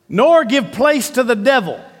 Nor give place to the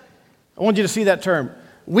devil. I want you to see that term.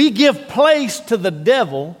 We give place to the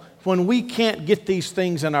devil when we can't get these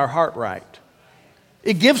things in our heart right.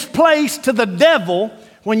 It gives place to the devil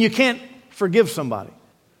when you can't forgive somebody.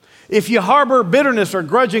 If you harbor bitterness or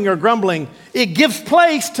grudging or grumbling, it gives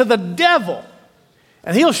place to the devil.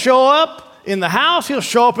 And he'll show up in the house, he'll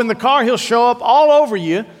show up in the car, he'll show up all over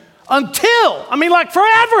you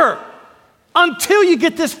forever, until you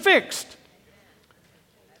get this fixed.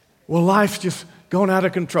 Well, life's just going out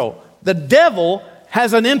of control. The devil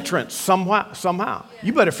has an entrance somehow.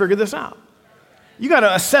 You better figure this out. You got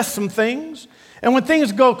to assess some things. And when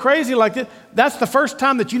things go crazy like this, that's the first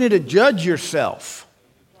time that you need to judge yourself.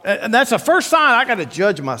 And that's the first sign I got to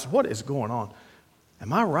judge myself. What is going on?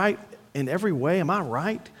 Am I right in every way? Am I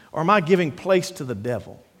right? Or am I giving place to the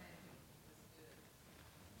devil?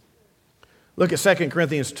 Look at 2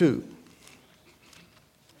 Corinthians 2.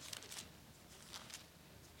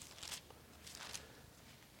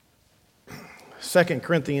 2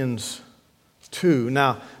 Corinthians 2.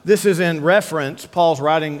 Now, this is in reference, Paul's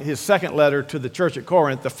writing his second letter to the church at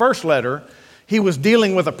Corinth. The first letter, he was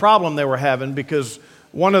dealing with a problem they were having because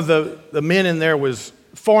one of the men in there was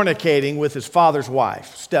fornicating with his father's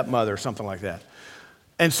wife, stepmother, or something like that.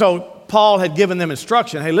 And so Paul had given them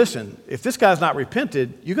instruction, hey, listen, if this guy's not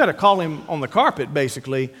repented, you got to call him on the carpet,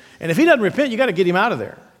 basically. And if he doesn't repent, you got to get him out of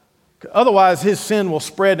there. Otherwise, his sin will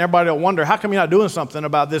spread and everybody will wonder, how come you're not doing something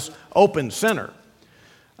about this open sinner?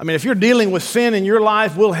 I mean, if you're dealing with sin in your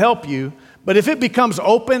life, we'll help you. But if it becomes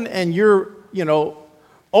open and you're,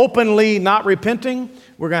 openly not repenting,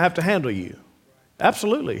 we're going to have to handle you.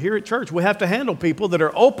 Absolutely. Here at church, we have to handle people that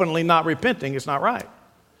are openly not repenting. It's not right.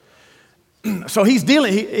 So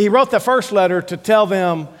he wrote the first letter to tell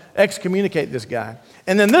them, excommunicate this guy.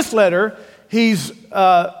 And then this letter, he's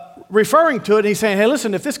referring to it, and he's saying, hey,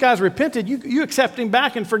 listen, if this guy's repented, you accept him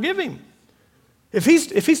back and forgive him. If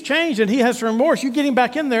he's changed and he has remorse, you get him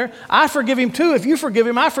back in there. I forgive him too. If you forgive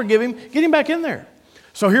him, I forgive him. Get him back in there.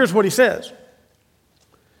 So here's what he says.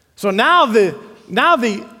 So now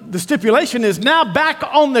the stipulation is now back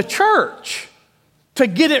on the church to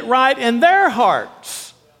get it right in their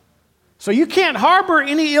hearts. So you can't harbor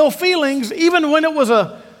any ill feelings even when it was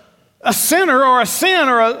a sinner or a sin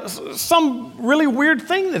or some really weird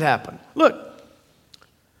thing that happened. Look,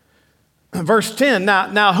 verse 10,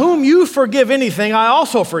 now whom you forgive anything, I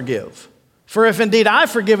also forgive. For if indeed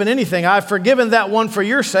I've forgiven anything, I've forgiven that one for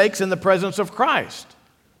your sakes in the presence of Christ.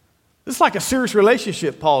 This is like a serious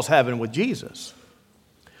relationship Paul's having with Jesus.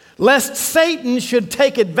 Lest Satan should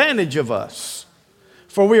take advantage of us,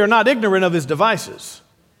 for we are not ignorant of his devices.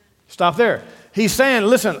 Stop there. He's saying,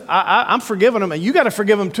 listen, I'm forgiving him, and you got to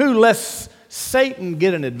forgive him too, lest Satan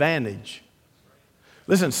get an advantage.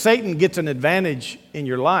 Listen, Satan gets an advantage in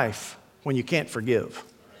your life when you can't forgive.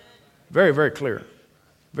 Very, very clear.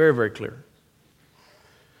 Very, very clear.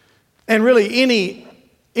 And really,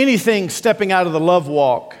 anything stepping out of the love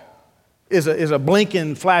walk is a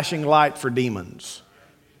blinking, flashing light for demons.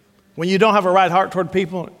 When you don't have a right heart toward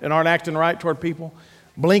people and aren't acting right toward people,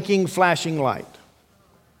 blinking, flashing light.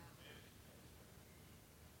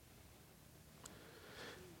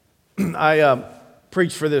 I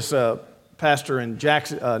preached for this pastor in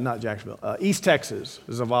East Texas,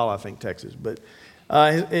 Zavala, I think, Texas. But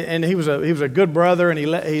and he was a good brother, and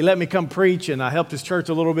he let me come preach, and I helped his church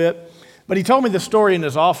a little bit. But he told me the story in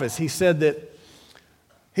his office. He said that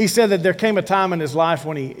there came a time in his life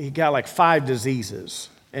when he got like 5 diseases.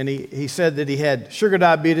 And he said that he had sugar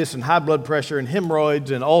diabetes and high blood pressure and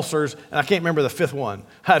hemorrhoids and ulcers. And I can't remember the fifth one.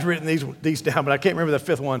 I'd written these down, but I can't remember the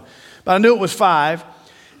fifth one. But I knew it was 5.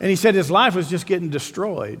 And he said his life was just getting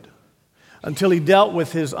destroyed until he dealt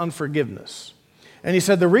with his unforgiveness. And he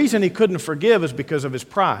said the reason he couldn't forgive is because of his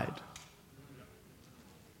pride.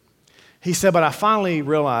 He said, but I finally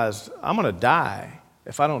realized I'm going to die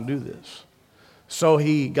if I don't do this. So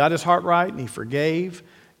he got his heart right and he forgave,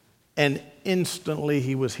 and instantly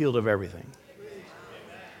he was healed of everything.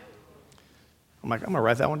 I'm like, I'm going to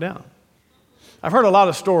write that one down. I've heard a lot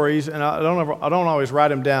of stories, and I don't always write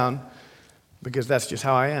them down because that's just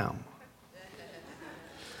how I am.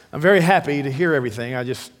 I'm very happy to hear everything. I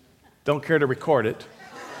just don't care to record it.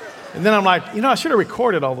 And then I'm like, I should have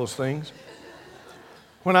recorded all those things.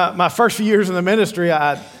 When my first few years in the ministry,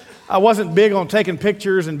 I wasn't big on taking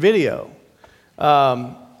pictures and video.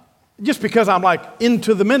 Just because I'm like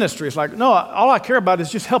into the ministry. It's like, no, all I care about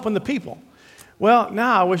is just helping the people. Well,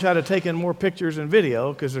 now I wish I'd have taken more pictures and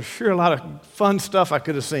video because there's sure a lot of fun stuff I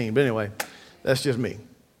could have seen. But anyway, that's just me.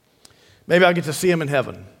 Maybe I'll get to see him in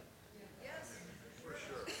heaven.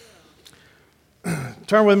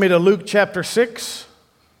 Turn with me to Luke chapter 6.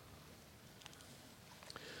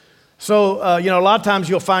 So, a lot of times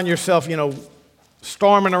you'll find yourself,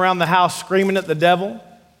 storming around the house screaming at the devil.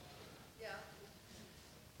 Yeah.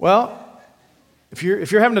 Well, if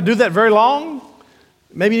you're having to do that very long,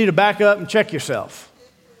 maybe you need to back up and check yourself.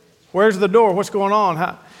 Where's the door? What's going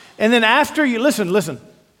on? And then after you, listen,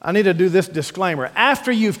 I need to do this disclaimer.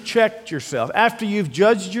 After you've checked yourself, after you've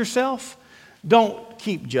judged yourself, don't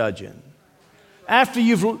keep judging. After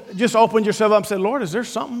you've just opened yourself up and said, Lord, is there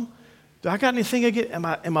something? Do I got anything again?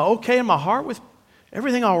 Am I okay in my heart with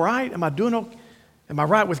everything all right? Am I doing okay? Am I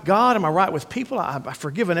right with God? Am I right with people? I've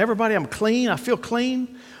forgiven everybody. I'm clean. I feel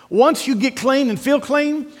clean. Once you get clean and feel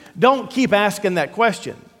clean, don't keep asking that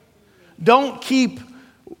question. Don't keep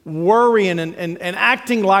worrying and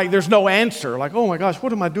acting like there's no answer. Like, oh my gosh,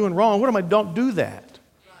 what am I doing wrong? Don't do that.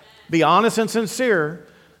 Be honest and sincere.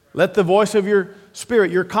 Let the voice of your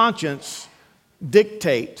spirit, your conscience,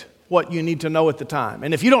 dictate what you need to know at the time.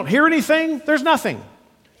 And if you don't hear anything, there's nothing.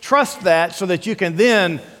 Trust that so that you can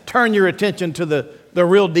then turn your attention to the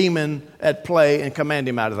real demon at play and command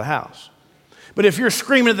him out of the house. But if you're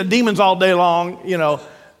screaming at the demons all day long,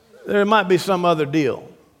 there might be some other deal.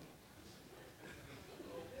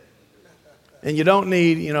 And you don't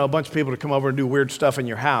need, a bunch of people to come over and do weird stuff in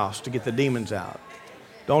your house to get the demons out.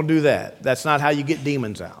 Don't do that. That's not how you get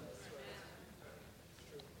demons out.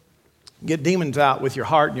 Get demons out with your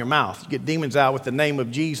heart and your mouth. Get demons out with the name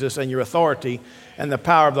of Jesus and your authority and the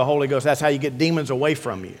power of the Holy Ghost. That's how you get demons away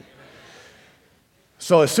from you.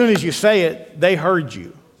 So as soon as you say it, they heard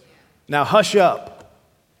you. Now hush up.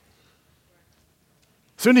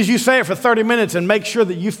 As soon as you say it for 30 minutes and make sure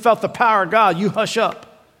that you felt the power of God, you hush up.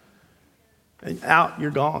 And out,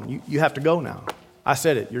 you're gone. You have to go now. I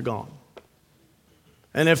said it, you're gone.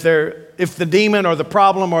 And if the demon or the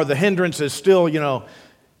problem or the hindrance is still,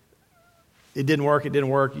 it didn't work,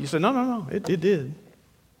 you say, no, it did.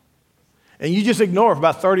 And you just ignore it for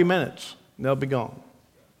about 30 minutes, and they'll be gone.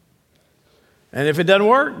 And if it doesn't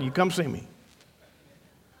work, you come see me.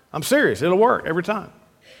 I'm serious, it'll work every time.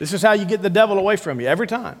 This is how you get the devil away from you, every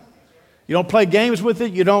time. You don't play games with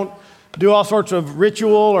it, you don't do all sorts of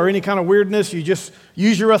ritual or any kind of weirdness, you just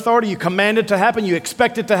use your authority, you command it to happen, you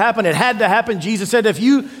expect it to happen, it had to happen. Jesus said, if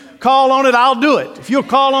you call on it, I'll do it. If you'll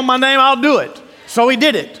call on my name, I'll do it. So he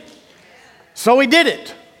did it. So he did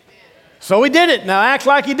it. So he did it. Now act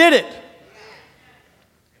like he did it.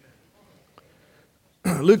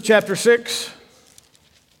 Luke chapter 6,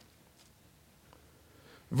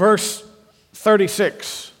 verse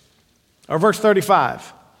 36, or verse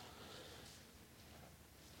 35.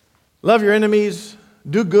 Love your enemies,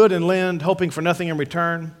 do good and lend, hoping for nothing in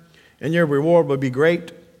return, and your reward will be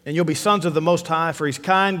great, and you'll be sons of the Most High, for he's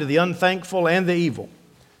kind to the unthankful and the evil.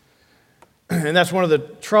 And that's one of the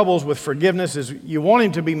troubles with forgiveness is you want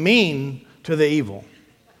him to be mean to the evil.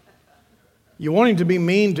 You want him to be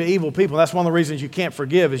mean to evil people. That's one of the reasons you can't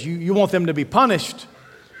forgive is you want them to be punished.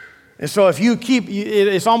 And so if you keep,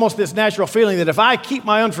 it's almost this natural feeling that if I keep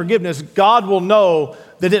my unforgiveness, God will know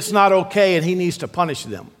that it's not okay and he needs to punish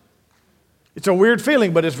them. It's a weird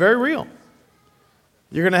feeling, but it's very real.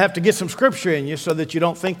 You're going to have to get some scripture in you so that you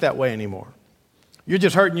don't think that way anymore. You're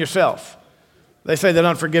just hurting yourself. They say that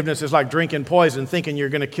unforgiveness is like drinking poison, thinking you're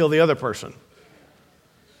going to kill the other person.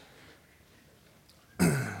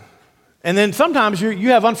 And then sometimes you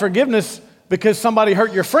have unforgiveness because somebody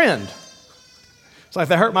hurt your friend. It's like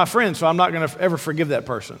they hurt my friend, so I'm not going to ever forgive that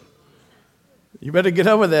person. You better get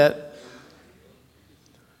over that.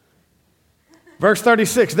 Verse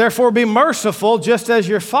 36, therefore be merciful just as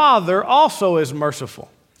your Father also is merciful.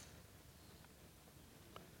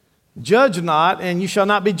 Judge not, and you shall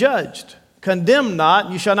not be judged. Condemn not,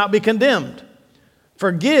 and you shall not be condemned.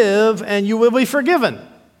 Forgive, and you will be forgiven.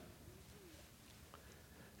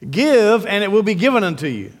 Give, and it will be given unto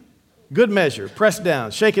you. Good measure, pressed down,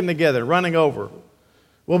 shaken together, running over,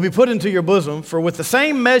 will be put into your bosom. For with the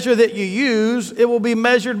same measure that you use, it will be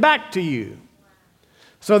measured back to you.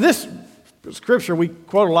 So this scripture we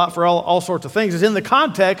quote a lot for all sorts of things is in the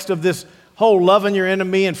context of this whole loving your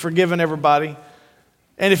enemy and forgiving everybody.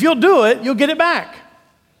 And if you'll do it, you'll get it back.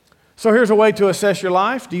 So here's a way to assess your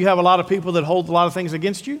life. Do you have a lot of people that hold a lot of things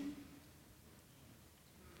against you?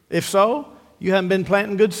 If so, you haven't been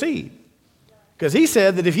planting good seed. Because he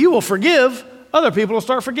said that if you will forgive, other people will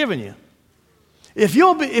start forgiving you. If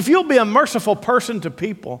you'll be a merciful person to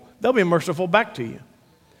people, they'll be merciful back to you.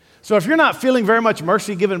 So if you're not feeling very much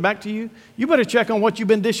mercy given back to you, you better check on what you've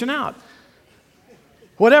been dishing out.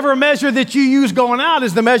 Whatever measure that you use going out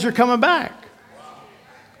is the measure coming back.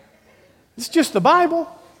 It's just the Bible.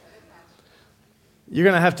 You're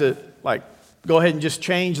going to have to go ahead and just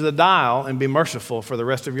change the dial and be merciful for the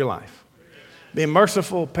rest of your life. Be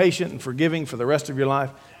merciful, patient, and forgiving for the rest of your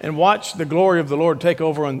life, and watch the glory of the Lord take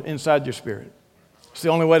over inside your spirit. It's the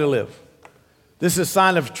only way to live. This is a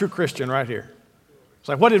sign of a true Christian right here. It's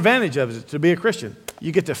like, what advantage of it to be a Christian?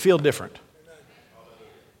 You get to feel different.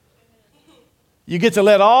 You get to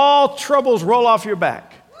let all troubles roll off your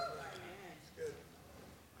back.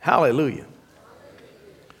 Hallelujah.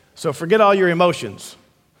 So forget all your emotions.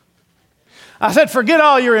 I said forget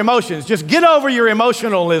all your emotions. Just get over your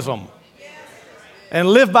emotionalism and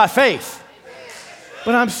live by faith.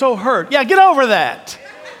 But I'm so hurt. Yeah, get over that.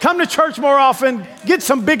 Come to church more often. Get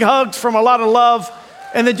some big hugs from a lot of love.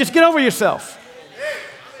 And then just get over yourself.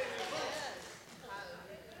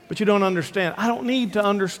 But you don't understand. I don't need to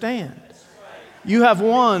understand. You have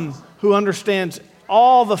one who understands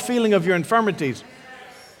all the feeling of your infirmities.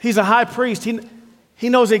 He's a high priest. He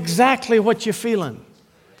knows exactly what you're feeling.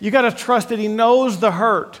 You got to trust that he knows the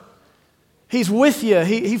hurt. He's with you.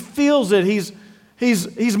 He feels it.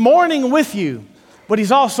 He's mourning with you, but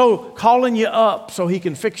he's also calling you up so he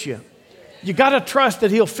can fix you. You got to trust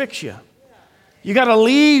that he'll fix you. You got to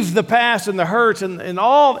leave the past and the hurts and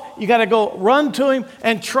all. You got to go run to him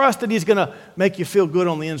and trust that he's going to make you feel good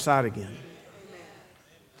on the inside again.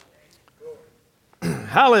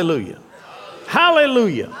 Hallelujah.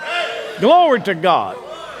 Hallelujah. Glory to God.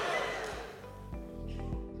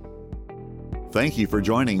 Thank you for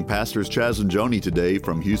joining Pastors Chaz and Joni today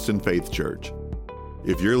from Houston Faith Church.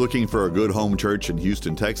 If you're looking for a good home church in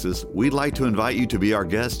Houston, Texas, we'd like to invite you to be our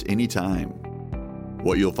guest anytime.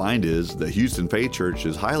 What you'll find is that Houston Faith Church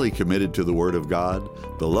is highly committed to the Word of God,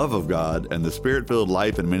 the love of God, and the Spirit-filled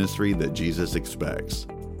life and ministry that Jesus expects.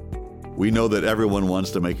 We know that everyone wants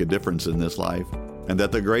to make a difference in this life, and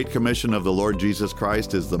that the Great Commission of the Lord Jesus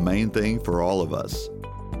Christ is the main thing for all of us.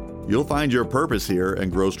 You'll find your purpose here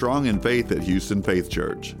and grow strong in faith at Houston Faith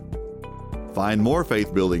Church. Find more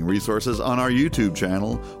faith-building resources on our YouTube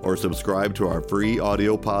channel or subscribe to our free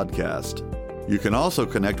audio podcast. You can also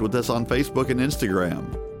connect with us on Facebook and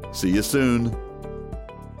Instagram. See you soon.